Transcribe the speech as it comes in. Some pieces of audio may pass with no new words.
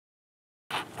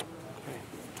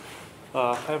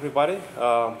Hi everybody,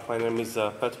 my name is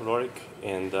Petru Lauric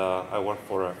and I work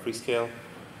for Freescale.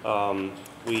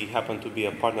 We happen to be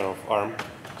a partner of ARM,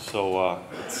 so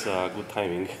it's good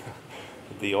timing.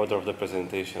 The order of the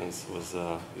presentations is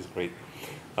great.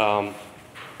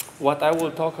 What I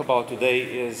will talk about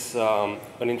today is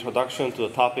an introduction to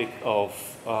the topic of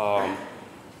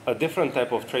a different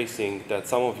type of tracing that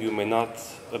some of you may not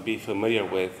be familiar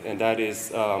with, and that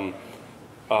is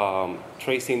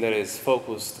tracing that is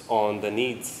focused on the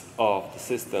needs of the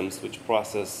systems which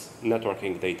process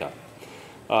networking data.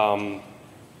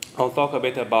 I'll talk a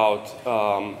bit about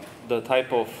the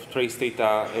type of trace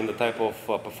data and the type of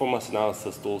performance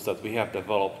analysis tools that we have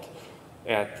developed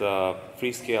at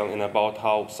Freescale, and about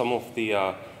how some of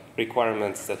the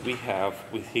requirements that we have,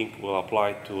 we think will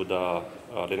apply to the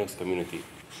Linux community.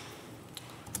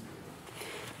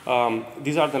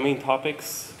 These are the main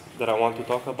topics that I want to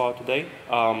talk about today.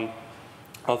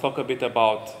 I'll talk a bit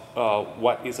about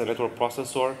what is a network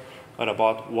processor and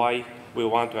about why we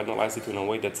want to analyze it in a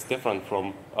way that's different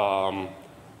from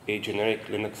a generic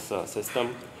Linux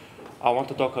system. I want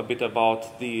to talk a bit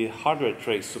about the hardware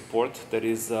trace support that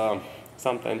is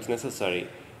sometimes necessary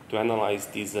to analyze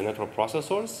these network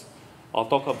processors. I'll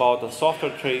talk about the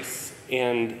software trace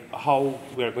and how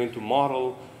we are going to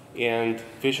model and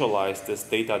visualize this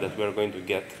data that we are going to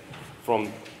get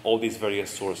from all these various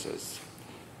sources.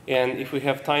 And if we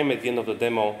have time at the end of the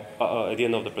demo, at the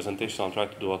end of the presentation, I'll try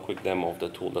to do a quick demo of the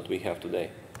tool that we have today.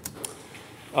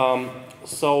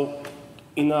 So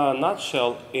in a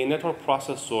nutshell, a network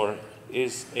processor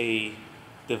is a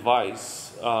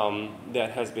device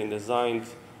that has been designed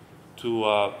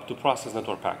to process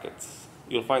network packets.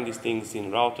 You'll find these things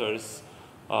in routers,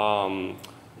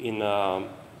 in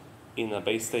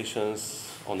base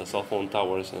stations, on the cell phone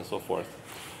towers, and so forth.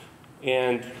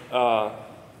 And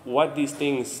what these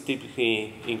things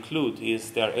typically include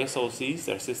is their SoCs,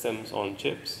 their systems on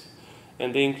chips,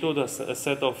 and they include a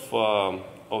set of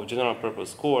general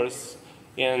purpose cores,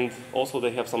 and also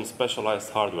they have some specialized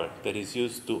hardware that is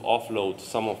used to offload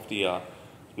some of the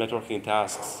networking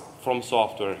tasks from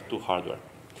software to hardware.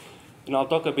 And I'll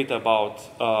talk a bit about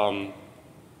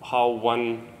how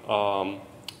one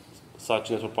such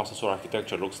network processor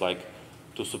architecture looks like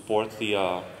to support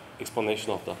the explanation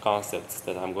of the concepts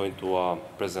that I'm going to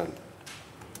present.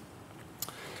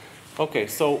 Okay,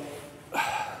 so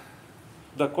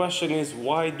the question is,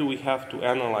 why do we have to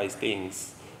analyze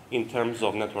things in terms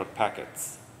of network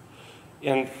packets?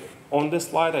 And on this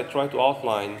slide, I try to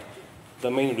outline the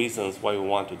main reasons why we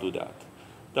want to do that.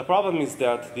 The problem is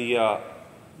that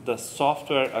the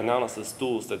software analysis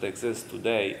tools that exist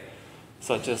today,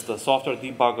 such as the software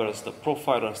debuggers, the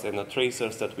profilers, and the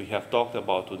tracers that we have talked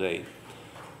about today,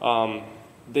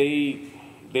 they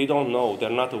don't know,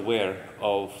 they're not aware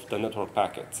of the network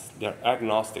packets. They're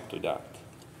agnostic to that.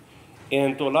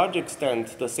 And to a large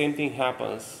extent, the same thing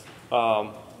happens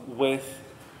with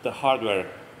the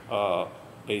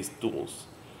hardware-based tools.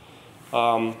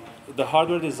 The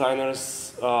hardware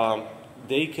designers,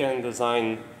 they can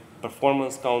design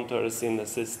performance counters in the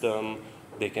system.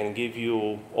 They can give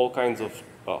you all kinds of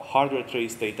hardware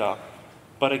trace data.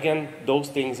 But again, those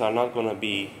things are not going to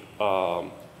be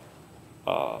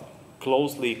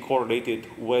closely correlated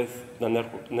with the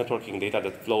networking data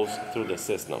that flows through the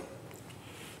system.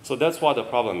 So that's what the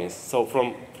problem is. So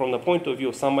from the point of view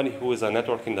of somebody who is a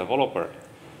networking developer,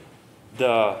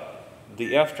 the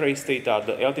ftrace data,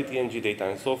 the LTTng data,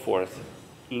 and so forth,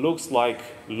 looks like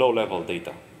low-level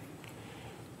data.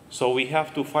 So we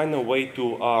have to find a way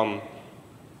to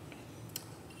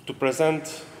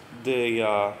present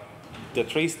the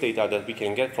trace data that we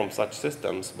can get from such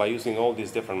systems by using all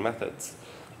these different methods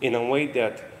in a way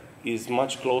that is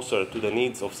much closer to the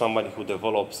needs of somebody who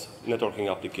develops networking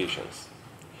applications.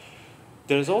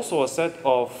 There's also a set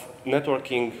of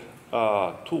networking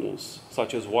tools,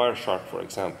 such as Wireshark, for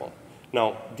example.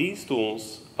 Now, these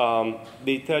tools,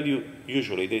 they tell you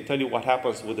what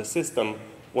happens with the system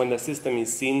when the system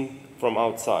is seen from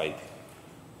outside.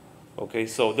 Okay,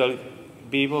 so they'll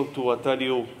be able to tell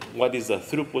you what is the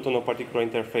throughput on a particular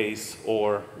interface,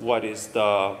 or what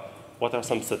are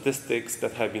some statistics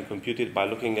that have been computed by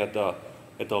looking at the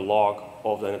log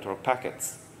of the network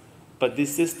packets. But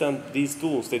these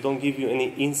tools, they don't give you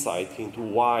any insight into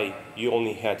why you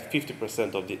only had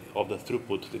 50% of the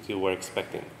throughput that you were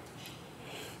expecting.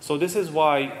 So this is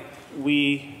why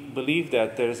we believe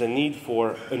that there is a need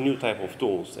for a new type of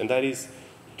tools, and that is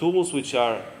tools which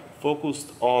are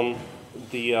focused on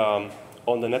the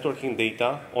networking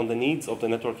data, on the needs of the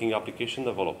networking application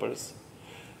developers,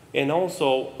 and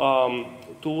also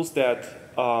tools that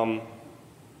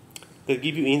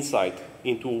give you insight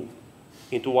into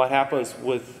into what happens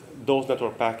with those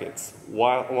network packets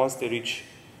once they reach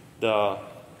the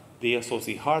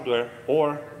SoC hardware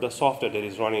or the software that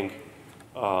is running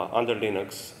under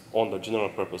Linux on the general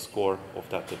purpose core of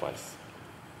that device.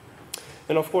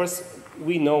 And of course,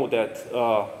 we know that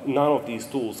none of these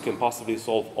tools can possibly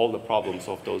solve all the problems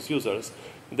of those users.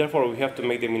 Therefore, we have to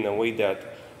make them in a way that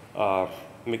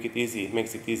makes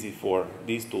it easy for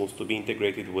these tools to be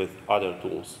integrated with other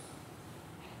tools.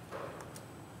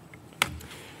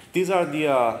 These are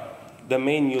the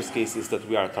main use cases that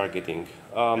we are targeting.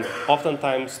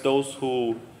 Oftentimes, those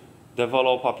who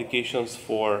develop applications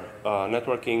for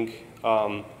networking,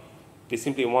 they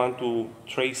simply want to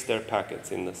trace their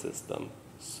packets in the system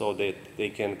so that they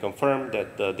can confirm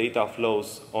that the data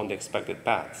flows on the expected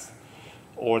paths.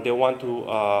 Or they want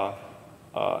to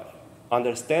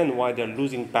understand why they're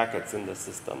losing packets in the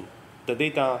system.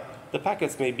 The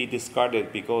packets may be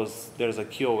discarded because there's a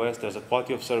QoS, there's a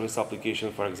quality of service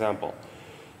application, for example.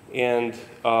 And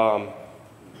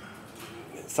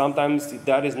sometimes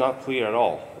that is not clear at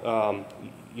all.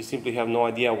 You simply have no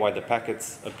idea why the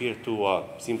packets appear to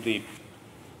simply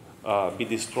be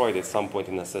destroyed at some point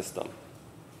in the system.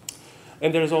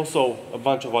 And there's also a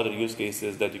bunch of other use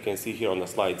cases that you can see here on the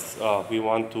slides. We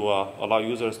want to allow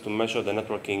users to measure the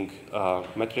networking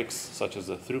metrics, such as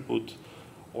the throughput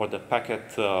or the packet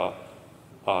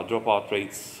dropout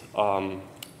rates.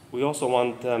 We also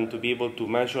want them to be able to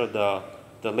measure the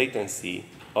latency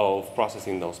of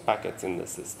processing those packets in the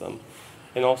system.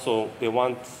 And also, we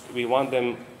want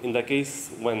them, in the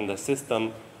case when the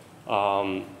system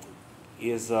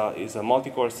is a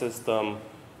multi-core system,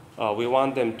 we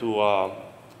want them to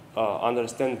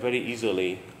understand very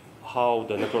easily how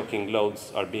the networking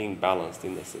loads are being balanced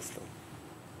in the system.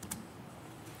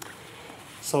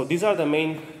 So these are the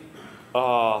main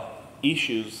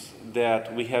issues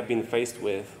that we have been faced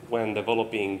with when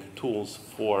developing tools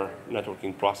for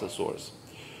networking processors.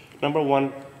 Number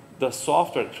one, the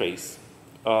software trace,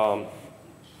 the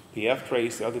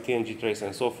ftrace, LTTng trace,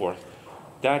 and so forth,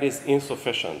 that is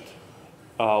insufficient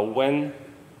when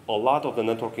a lot of the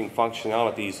networking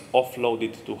functionality is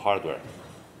offloaded to hardware.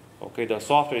 Okay, the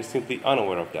software is simply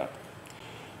unaware of that.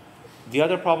 The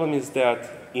other problem is that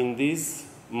in these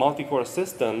multi-core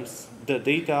systems, the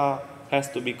data has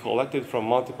to be collected from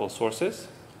multiple sources.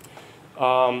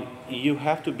 You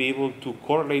have to be able to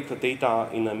correlate the data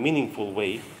in a meaningful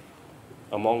way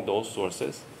among those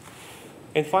sources.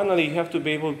 And finally, you have to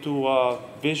be able to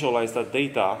visualize that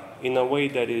data in a way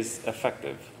that is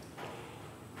effective.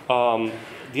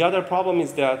 The other problem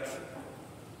is that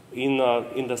in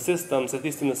the systems, at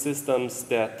least in the systems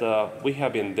that we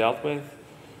have been dealt with,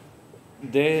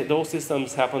 those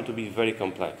systems happen to be very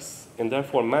complex. And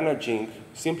therefore,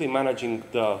 simply managing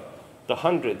the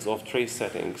hundreds of trace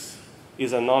settings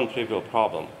is a non-trivial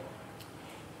problem.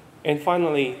 And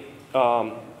finally,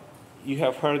 you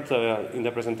have heard in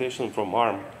the presentation from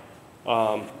ARM,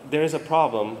 there is a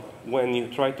problem when you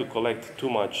try to collect too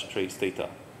much trace data.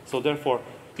 So therefore,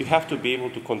 you have to be able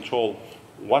to control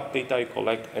what data you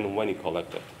collect and when you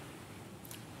collect it.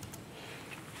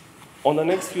 On the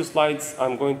next few slides,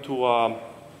 I'm going to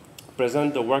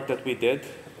present the work that we did,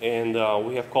 and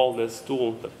we have called this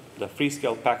tool the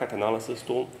Freescale Packet Analysis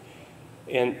Tool.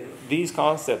 And these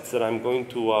concepts that I'm going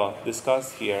to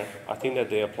discuss here, I think that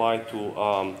they apply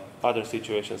to other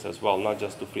situations as well, not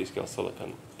just to Freescale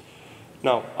Silicon.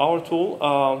 Now, our tool,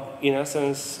 in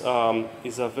essence,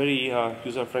 is a very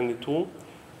user-friendly tool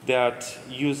that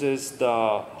uses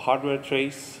the hardware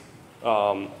trace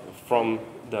from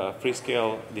the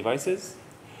Freescale devices,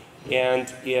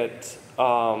 and it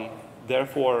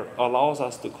therefore allows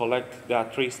us to collect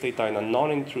that trace data in a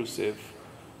non-intrusive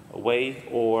way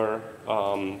or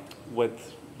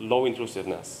with low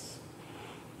intrusiveness.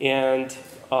 And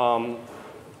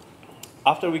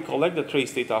after we collect the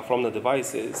trace data from the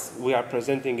devices, we are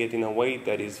presenting it in a way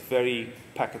that is very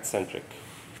packet-centric.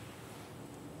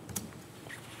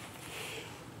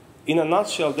 In a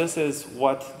nutshell, this is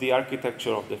what the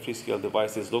architecture of the Freescale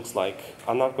devices looks like.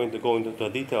 I'm not going to go into the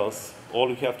details. All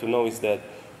you have to know is that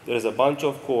there's a bunch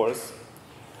of cores.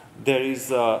 There is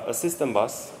a system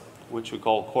bus, which we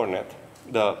call CoreNet,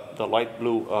 the light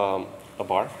blue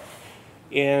bar.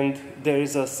 And there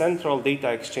is a central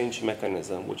data exchange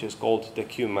mechanism, which is called the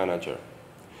queue manager.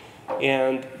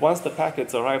 And once the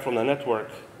packets arrive from the network,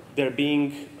 they're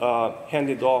being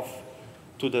handed off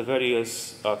to the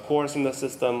various cores in the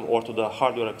system or to the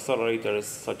hardware accelerators,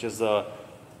 such as a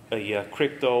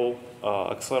crypto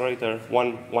accelerator,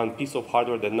 one piece of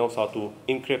hardware that knows how to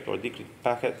encrypt or decrypt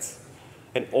packets.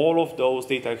 And all of those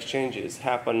data exchanges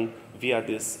happen via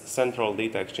this central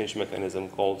data exchange mechanism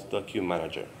called the queue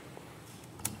manager.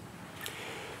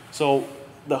 So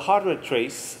the hardware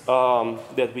trace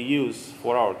that we use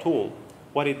for our tool,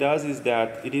 what it does is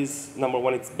that it is, number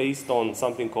one, it's based on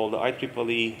something called the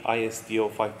IEEE ISTO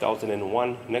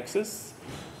 5001 Nexus.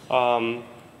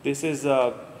 This is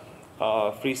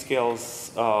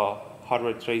Freescale's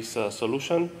hardware trace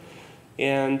solution.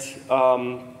 And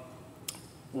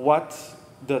what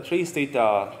the trace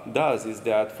data does is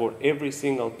that for every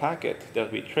single packet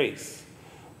that we trace,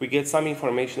 we get some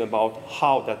information about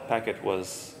how that packet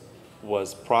was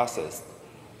processed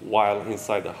while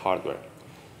inside the hardware.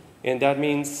 And that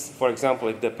means, for example,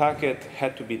 if the packet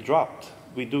had to be dropped,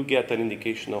 we do get an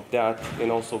indication of that,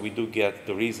 and also we do get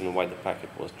the reason why the packet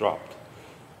was dropped.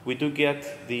 We do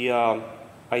get the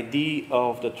ID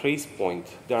of the trace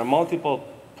point. There are multiple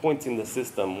points in the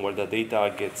system where the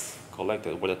data gets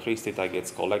collected, where the trace data gets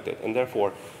collected, and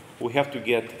therefore we have to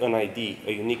get an ID,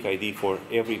 a unique ID for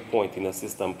every point in the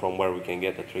system from where we can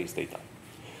get the trace data.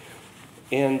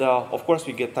 And of course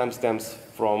we get timestamps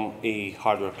from a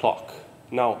hardware clock.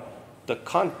 Now, the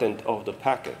content of the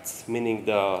packets, meaning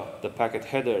the packet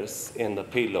headers and the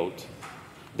payload,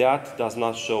 that does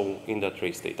not show in the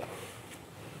trace data.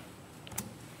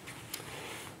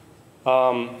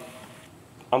 I'm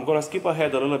going to skip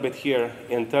ahead a little bit here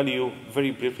and tell you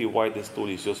very briefly why this tool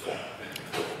is useful.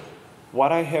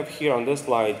 What I have here on this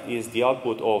slide is the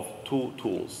output of two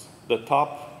tools. The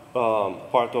top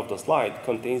part of the slide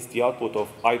contains the output of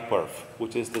iPerf,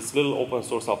 which is this little open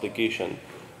source application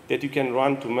that you can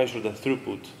run to measure the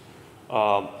throughput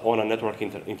on a network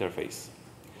interface.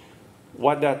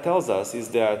 What that tells us is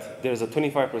that there's a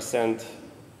 25%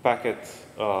 packet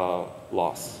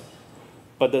loss.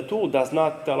 But the tool does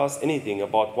not tell us anything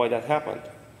about why that happened.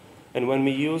 And when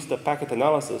we use the packet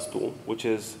analysis tool, which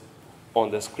is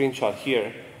on the screenshot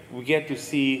here, we get to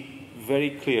see very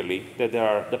clearly that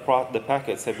the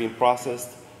packets have been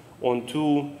processed on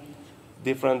two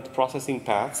different processing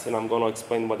paths, and I'm going to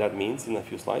explain what that means in a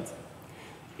few slides.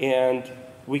 And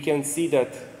we can see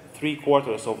that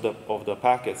 3/4 of the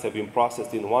packets have been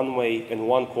processed in one way and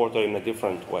 1/4 in a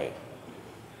different way.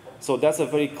 So that's a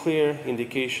very clear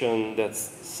indication that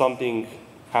something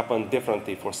happened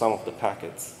differently for some of the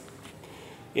packets.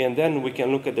 And then we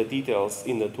can look at the details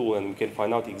in the tool and we can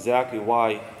find out exactly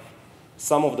why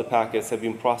some of the packets have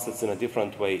been processed in a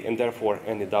different way and therefore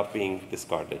ended up being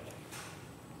discarded.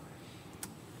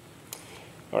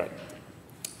 All right.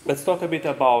 Let's talk a bit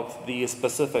about the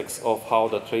specifics of how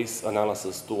the trace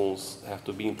analysis tools have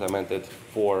to be implemented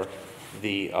for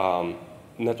the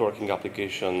networking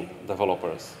application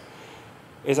developers.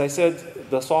 As I said,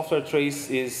 the software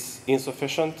trace is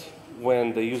insufficient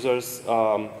when the users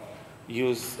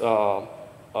use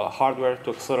hardware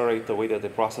to accelerate the way that they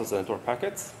process the network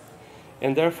packets.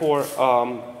 And therefore,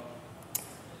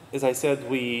 as I said,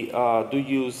 we do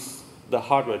use the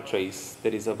hardware trace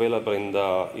that is available in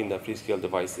the Freescale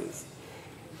devices.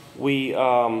 We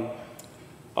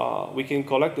can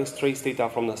collect this trace data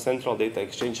from the central data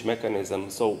exchange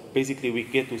mechanism. So basically, we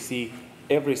get to see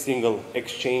every single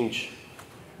exchange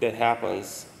that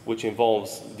happens, which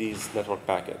involves these network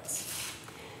packets.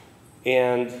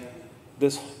 And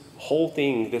this whole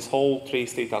thing, this whole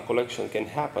trace data collection can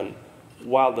happen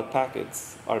while the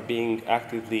packets are being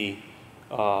actively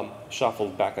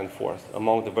shuffled back and forth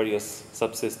among the various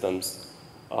subsystems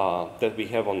that we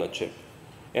have on the chip.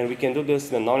 And we can do this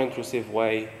in a non-intrusive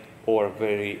way or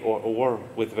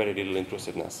with very little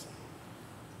intrusiveness.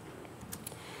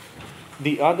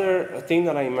 The other thing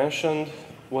that I mentioned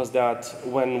was that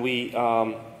when we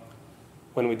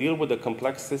deal with a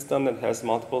complex system that has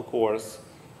multiple cores,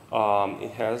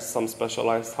 it has some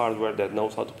specialized hardware that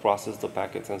knows how to process the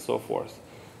packets and so forth,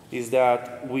 is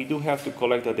that we do have to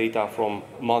collect the data from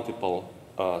multiple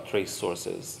trace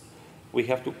sources. We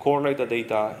have to correlate the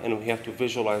data and we have to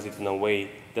visualize it in a way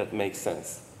that makes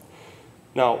sense.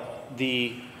 Now,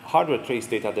 the hardware trace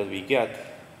data that we get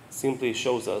simply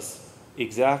shows us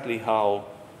exactly how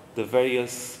the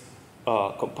various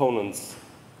components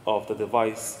of the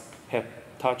device have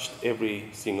touched every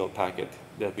single packet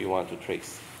that we want to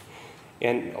trace.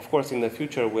 And of course, in the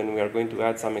future, when we are going to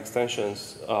add some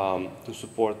extensions to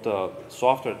support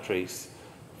software trace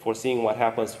for seeing what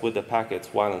happens with the packets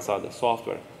while inside the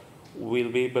software, we'll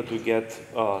be able to get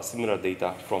similar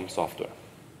data from software.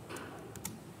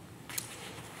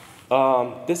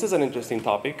 This is an interesting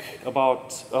topic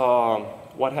about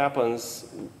what happens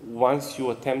once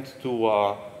you attempt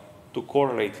to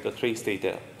correlate the trace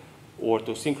data or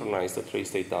to synchronize the trace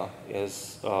data,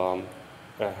 as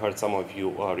I heard some of you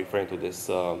referring to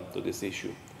this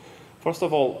issue. First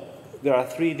of all, there are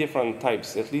three different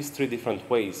types, at least three different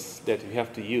ways that you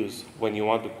have to use when you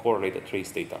want to correlate the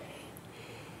trace data.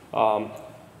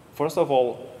 First of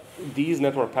all, these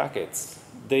network packets,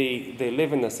 they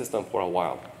live in the system for a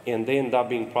while, and they end up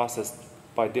being processed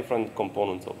by different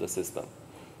components of the system.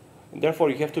 And therefore,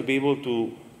 you have to be able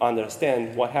to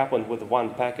understand what happened with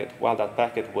one packet while that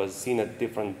packet was seen at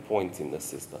different points in the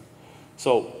system.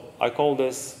 So I call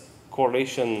this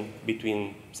correlation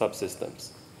between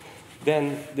subsystems.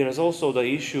 Then there's also the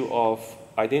issue of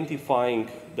identifying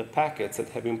the packets that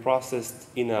have been processed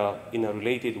in a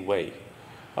related way.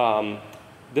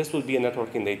 This would be a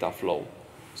networking data flow.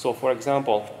 So for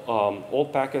example, all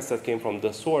packets that came from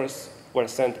the source were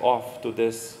sent off to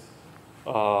this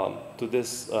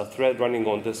thread running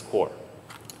on this core.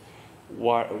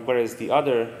 Whereas the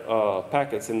other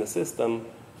packets in the system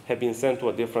have been sent to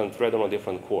a different thread on a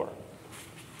different core.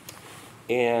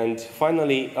 And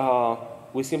finally,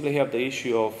 we simply have the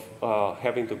issue of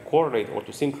having to correlate or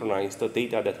to synchronize the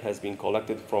data that has been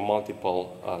collected from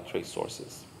multiple trace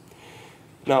sources.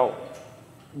 Now,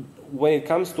 when it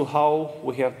comes to how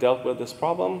we have dealt with this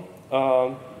problem,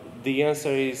 the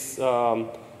answer is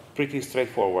pretty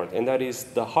straightforward, and that is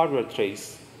the hardware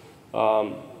trace.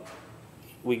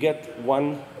 We get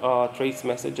one trace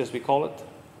message, as we call it,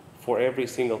 for every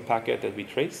single packet that we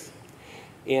trace.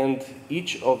 And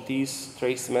each of these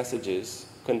trace messages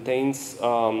contains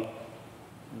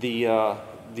the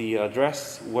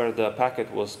address where the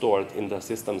packet was stored in the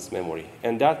system's memory.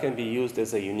 And that can be used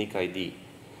as a unique ID.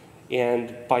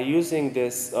 And by using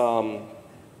this,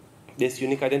 this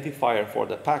unique identifier for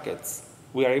the packets,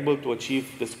 we are able to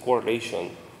achieve this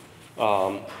correlation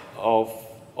of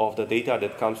the data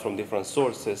that comes from different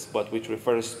sources, but which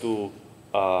refers to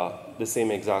the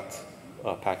same exact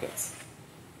packets.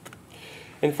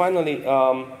 And finally,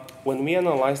 when we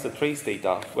analyze the trace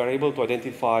data, we are able to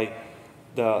identify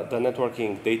the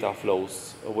networking data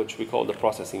flows, which we call the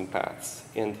processing paths.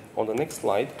 And on the next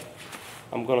slide,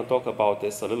 I'm going to talk about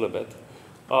this a little bit.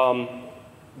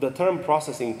 The term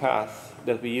processing path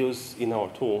that we use in our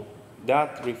tool,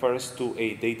 that refers to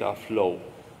a data flow.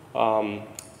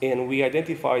 And we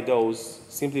identify those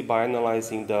simply by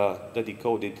analyzing the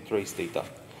decoded trace data.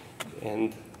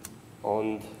 And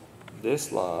on this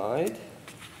slide,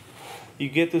 you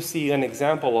get to see an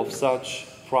example of such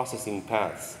processing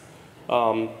paths.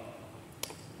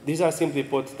 These are simply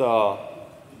put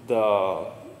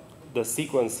the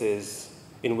sequences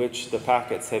in which the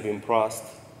packets have been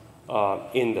processed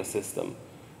in the system.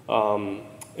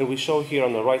 And we show here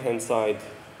on the right-hand side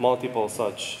multiple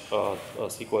such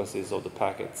sequences of the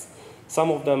packets.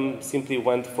 Some of them simply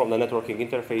went from the networking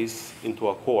interface into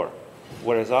a core,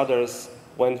 whereas others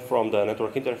went from the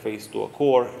network interface to a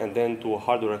core and then to a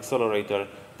hardware accelerator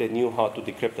that knew how to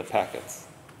decrypt the packets.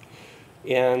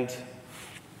 And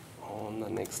on the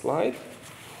next slide,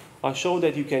 I'll show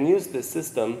that you can use this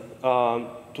system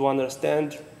to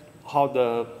understand how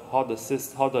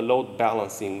the load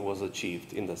balancing was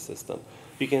achieved in the system.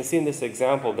 You can see in this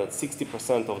example that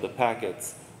 60% of the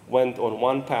packets went on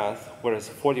one path, whereas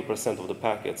 40% of the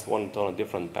packets went on a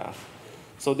different path.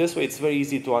 So this way, it's very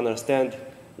easy to understand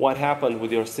what happened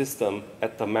with your system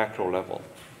at the macro level.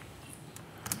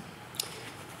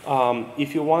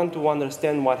 If you want to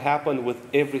understand what happened with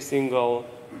every single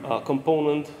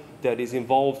component that is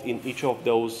involved in each of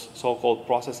those so-called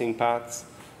processing paths,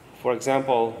 for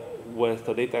example, with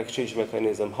the data exchange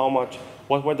mechanism,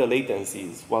 what were the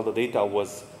latencies while the data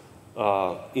was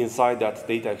inside that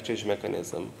data exchange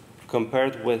mechanism,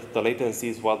 compared with the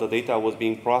latencies while the data was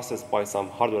being processed by some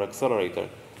hardware accelerator,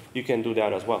 you can do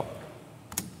that as well.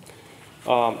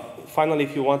 Finally,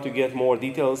 if you want to get more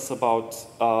details about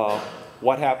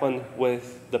what happened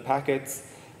with the packets,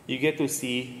 you get to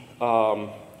see the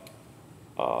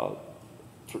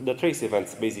trace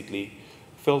events, basically,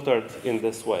 filtered in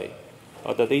this way.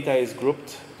 The data is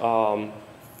grouped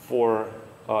for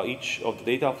each of the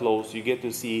data flows. You get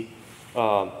to see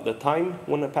the time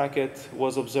when a packet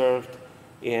was observed,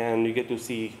 and you get to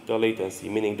see the latency,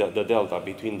 meaning the delta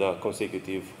between the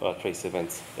consecutive trace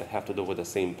events that have to do with the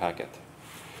same packet.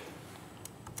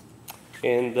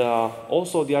 And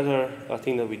also the other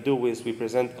thing that we do is we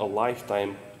present a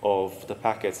lifetime of the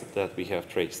packets that we have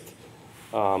traced.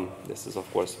 This is,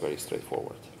 of course, very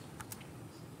straightforward.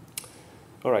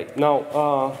 All right,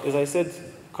 now, as I said,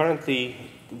 currently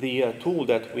the tool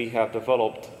that we have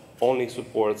developed only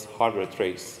supports hardware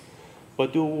trace.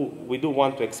 But we do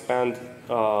want to expand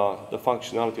the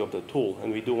functionality of the tool,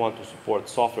 and we do want to support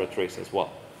software trace as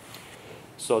well,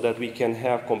 so that we can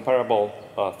have comparable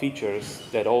features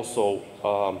that also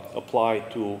apply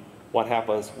to what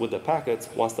happens with the packets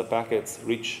once the packets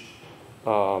reach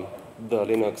the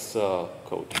Linux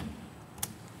code.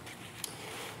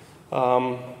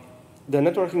 The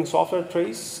networking software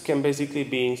trace can basically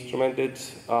be instrumented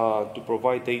to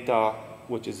provide data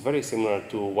which is very similar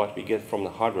to what we get from the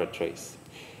hardware trace.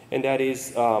 And that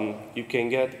is, we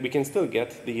can still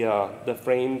get the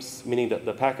frames, meaning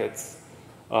the packets,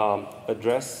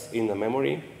 address in the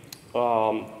memory.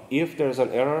 If there's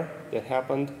an error that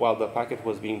happened while the packet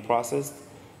was being processed,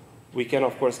 we can,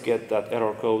 of course, get that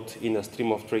error code in a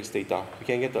stream of trace data. We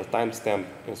can get the timestamp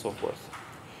and so forth.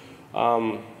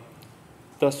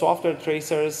 The software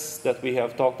tracers that we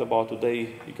have talked about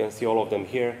today, you can see all of them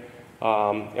here,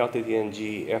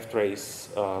 LTTng, ftrace,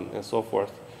 and so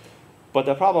forth. But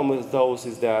the problem with those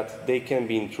is that they can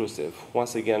be intrusive.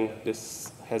 Once again,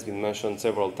 this has been mentioned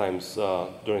several times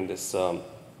during this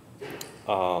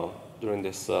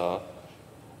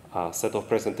set of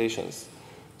presentations.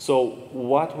 So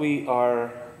what we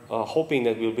are hoping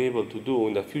that we'll be able to do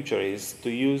in the future is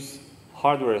to use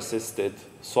hardware-assisted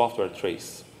software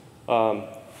trace.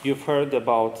 You've heard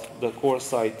about the core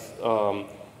site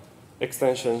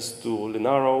extensions to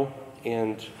Linaro,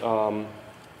 and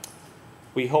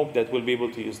we hope that we'll be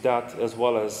able to use that as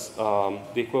well as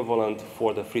the equivalent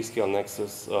for the Freescale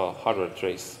Nexus hardware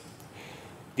trace.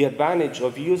 The advantage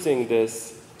of using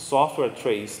this software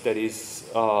trace that is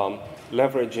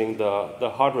leveraging the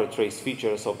hardware trace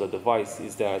features of the device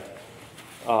is that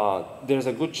there's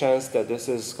a good chance that this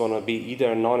is going to be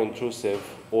either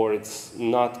non-intrusive or it's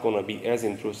not going to be as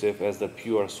intrusive as the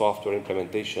pure software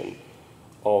implementation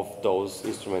of those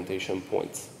instrumentation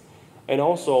points. And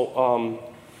also,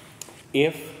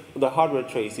 if the hardware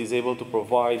trace is able to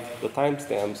provide the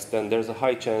timestamps, then there's a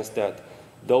high chance that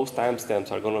those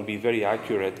timestamps are going to be very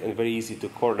accurate and very easy to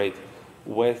correlate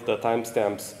with the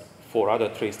timestamps for other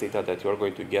trace data that you're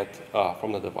going to get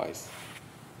from the device.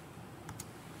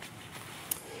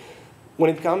 When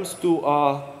it comes to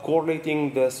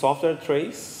correlating the software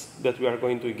trace that we are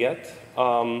going to get,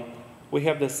 we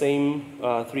have the same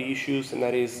three issues, and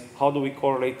that is, how do we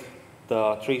correlate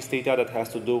the trace data that has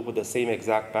to do with the same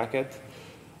exact packet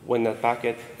when that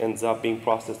packet ends up being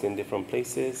processed in different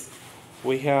places?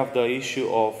 We have the issue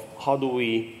of how do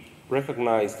we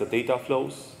recognize the data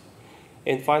flows?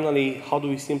 And finally, how do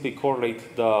we simply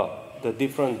correlate the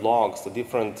different logs, the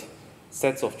different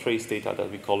sets of trace data that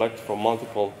we collect from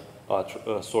multiple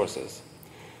sources?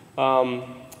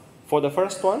 For the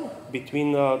first one,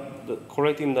 between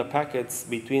correlating the packets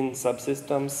between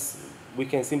subsystems, we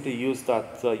can simply use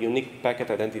that unique packet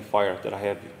identifier that I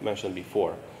have mentioned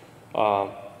before.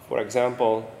 For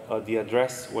example, the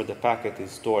address where the packet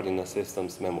is stored in the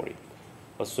system's memory,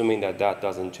 assuming that that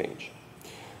doesn't change.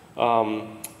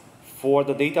 For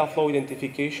the data flow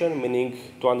identification, meaning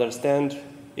to understand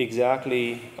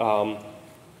exactly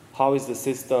how is the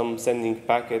system sending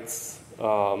packets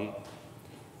on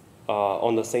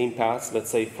the same paths, let's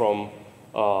say from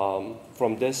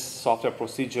this software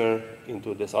procedure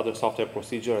into this other software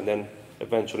procedure and then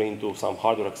eventually into some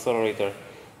hardware accelerator,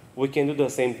 we can do the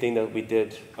same thing that we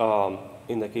did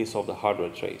in the case of the hardware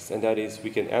trace. And that is,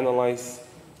 we can analyze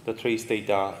the trace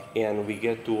data and we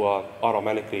get to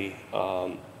automatically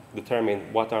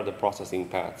determine what are the processing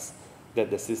paths that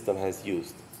the system has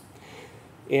used.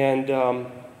 And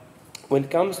when it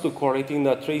comes to correlating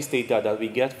the trace data that we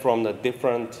get from the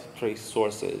different trace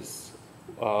sources,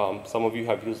 some of you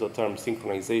have used the term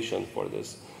synchronization for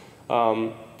this.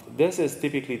 This is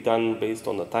typically done based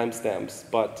on the timestamps,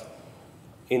 but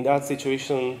in that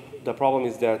situation, the problem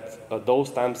is that those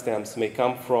timestamps may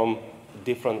come from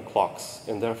different clocks,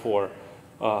 and therefore,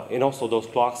 and also those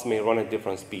clocks may run at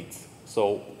different speeds.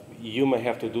 So you may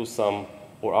have to do some,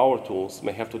 or our tools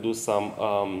may have to do some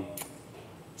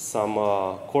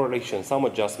correlation, some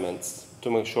adjustments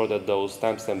to make sure that those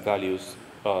timestamp values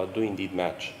do indeed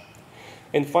match.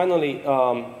 And finally,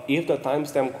 if the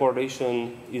timestamp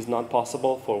correlation is not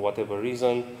possible for whatever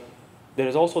reason, there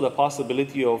is also the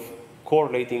possibility of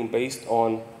correlating based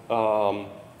on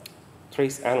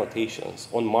trace annotations,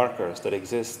 on markers that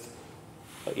exist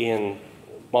in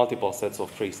multiple sets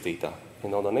of trace data.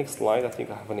 And on the next slide, I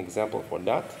think I have an example for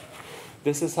that.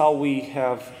 This is how we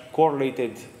have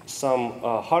correlated some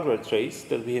hardware trace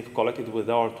that we have collected with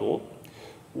our tool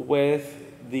with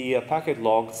the packet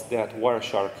logs that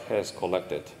Wireshark has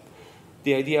collected.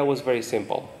 The idea was very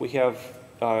simple. We have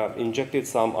injected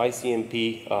some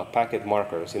ICMP packet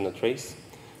markers in the trace,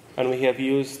 and we have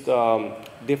used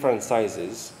different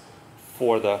sizes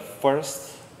for the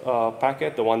first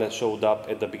packet, the one that showed up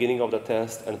at the beginning of the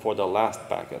test, and for the last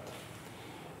packet.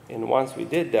 And once we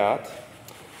did that,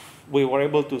 we were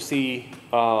able to see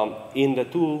in the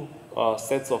two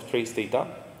sets of trace data,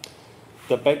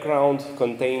 the background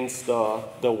contains the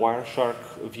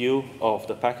Wireshark view of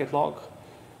the packet log,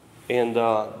 And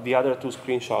the other two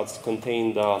screenshots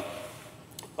contain the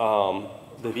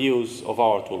views of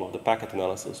our tool, of the packet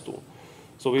analysis tool.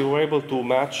 So we were able to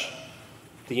match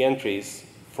the entries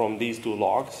from these two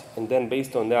logs, and then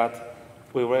based on that,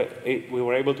 we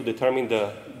were able to determine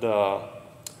the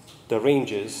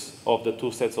ranges of the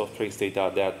two sets of trace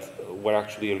data that were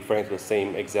actually referring to the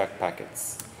same exact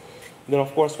packets. Then,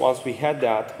 of course, once we had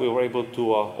that, we were able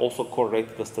to also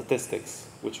correlate the statistics,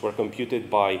 which were computed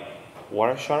by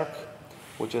Wireshark,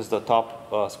 which is the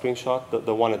top screenshot,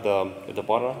 the one at the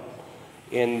bottom,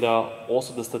 and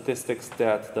also the statistics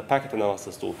that the packet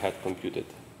analysis tool had computed.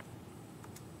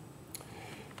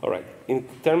 All right, in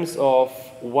terms of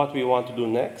what we want to do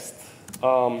next,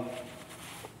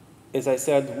 as I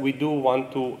said, we do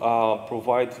want to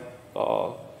provide,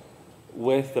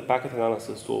 with the packet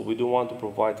analysis tool, we do want to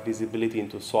provide visibility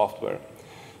into software.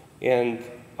 And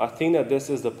I think that this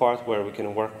is the part where we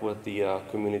can work with the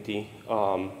community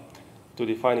to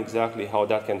define exactly how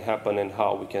that can happen and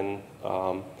how we can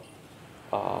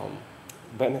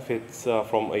benefit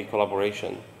from a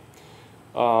collaboration.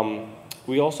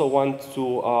 We also want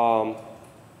to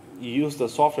use the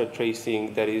software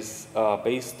tracing that is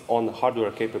based on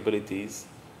hardware capabilities.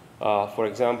 For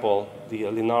example, the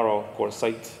Linaro core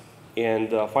site.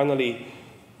 And finally,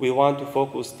 we want to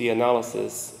focus the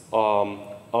analysis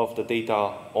of the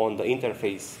data on the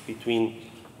interface between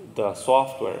the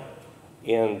software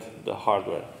and the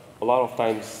hardware. A lot of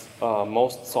times,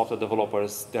 most software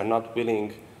developers, they're not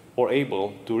willing or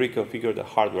able to reconfigure the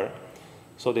hardware.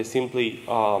 So they simply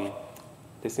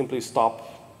stop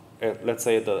at, let's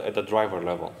say, at the driver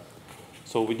level.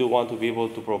 So we do want to be able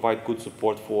to provide good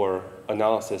support for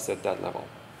analysis at that level.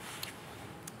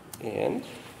 And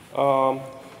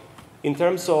in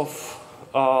terms of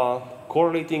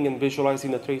correlating and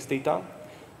visualizing the trace data,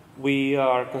 we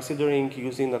are considering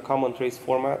using the common trace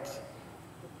format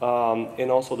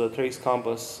and also the Trace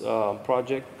Compass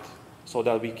project so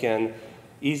that we can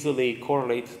easily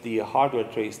correlate the hardware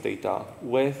trace data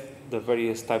with the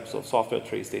various types of software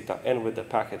trace data and with the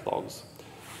packet logs.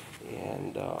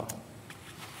 And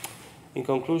in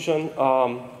conclusion,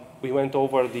 we went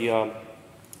over the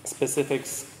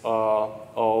specifics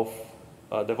of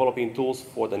developing tools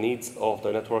for the needs of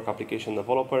the network application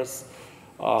developers.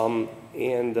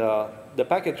 The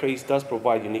packet trace does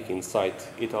provide unique insight.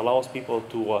 It allows people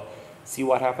to see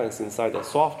what happens inside the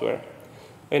software.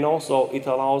 And also, it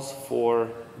allows for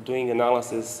doing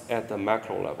analysis at the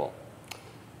macro level.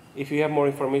 If you have more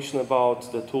information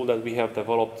about the tool that we have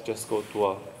developed, just go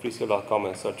to freescale.com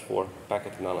and search for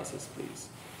packet analysis, please.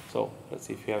 So let's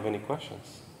see if you have any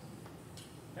questions.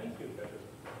 Thank you, Petru.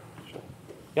 Sure.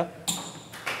 Yeah?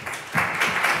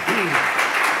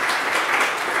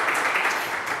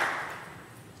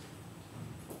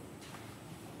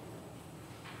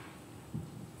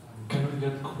 Can we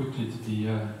get quickly to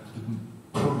the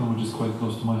program which is quite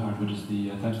close to my heart, which is the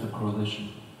timestamp correlation?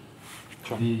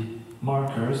 Sure. The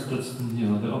markers, that's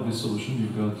the obvious solution.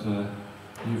 You've got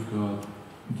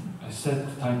a set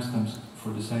timestamps for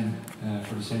the same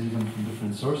event from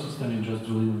different sources. Then you just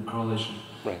do linear correlation.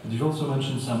 Right. But you've also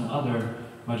mentioned some other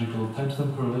magical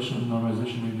timestamp correlation and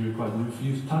normalization may be required. And if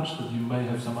you've touched that, you may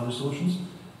have some other solutions.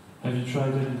 Have you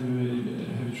tried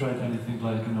anything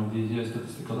like the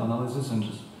statistical analysis and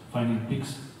just finding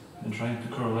peaks and trying to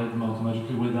correlate them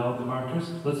automatically without the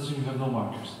markers? Let's assume you have no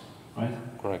markers, right?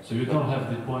 Correct. So you don't have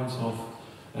the points of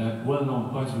well-known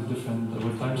points with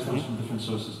timestamps from different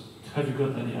sources. Have you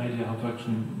got any idea how to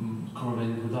actually correlate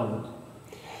it without it?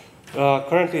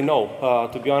 Currently, no.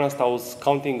 To be honest, I was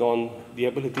counting on the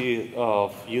ability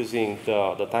of using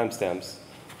the timestamps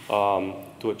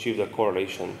to achieve the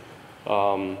correlation.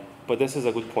 But this is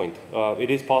a good point. It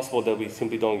is possible that we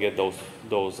simply don't get those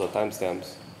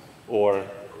timestamps, or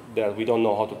that we don't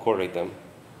know how to correlate them.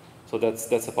 So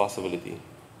that's a possibility.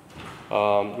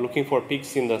 Looking for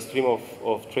peaks in the stream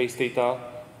of trace data,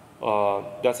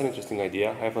 that's an interesting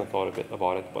idea. I haven't thought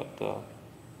about it, but.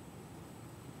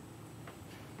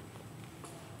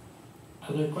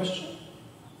 Other question?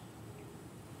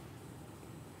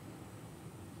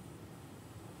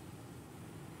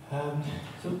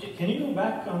 So can you go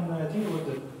back on, I think it was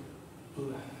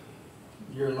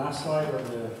your last slide, or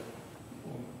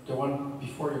the one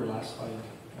before your last slide?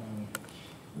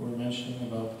 You were mentioning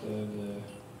about the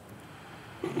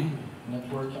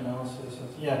network analysis.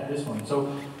 Yeah, this one.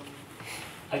 So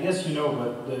I guess you know,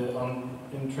 but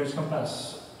in Trace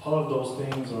Compass, all of those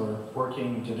things are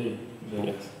working today.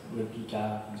 Yes. With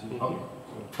PCAP and so.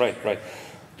 Right.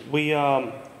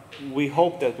 We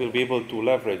hope that we'll be able to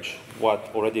leverage what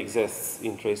already exists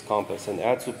in Trace Compass and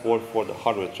add support for the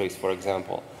hardware trace, for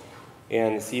example.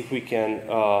 and see if we can,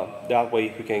 that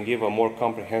way we can give a more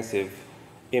comprehensive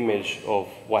image of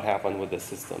what happened with the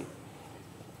system.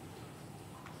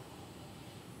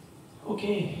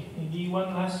 Okay, maybe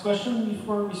one last question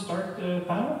before we start the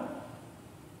panel?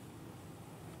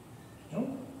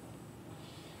 No?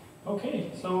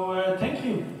 Okay, so thank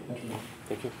you, Petru.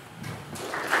 Thank you.